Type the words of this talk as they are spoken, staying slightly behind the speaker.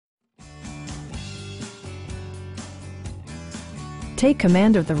Take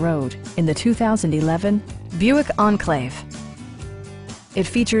command of the road in the 2011 Buick Enclave. It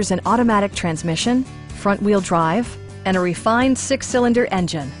features an automatic transmission, front-wheel drive, and a refined 6-cylinder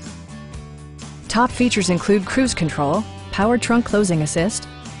engine. Top features include cruise control, power trunk closing assist,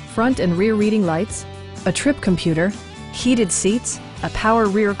 front and rear reading lights, a trip computer, heated seats, a power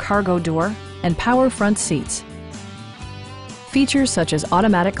rear cargo door, and power front seats. Features such as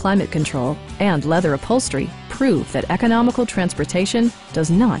automatic climate control and leather upholstery prove that economical transportation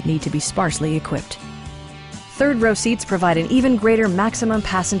does not need to be sparsely equipped. Third-row seats provide an even greater maximum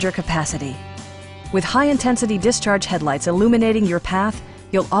passenger capacity. With high-intensity discharge headlights illuminating your path,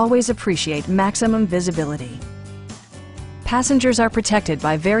 you'll always appreciate maximum visibility. Passengers are protected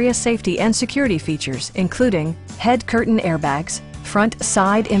by various safety and security features, including head curtain airbags, front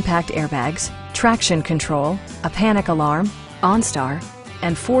side impact airbags, traction control, a panic alarm, OnStar,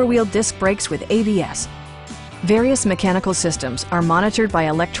 and four-wheel disc brakes with ABS. Various mechanical systems are monitored by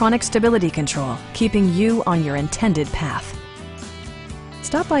electronic stability control, keeping you on your intended path.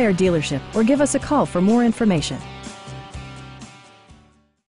 Stop by our dealership or give us a call for more information.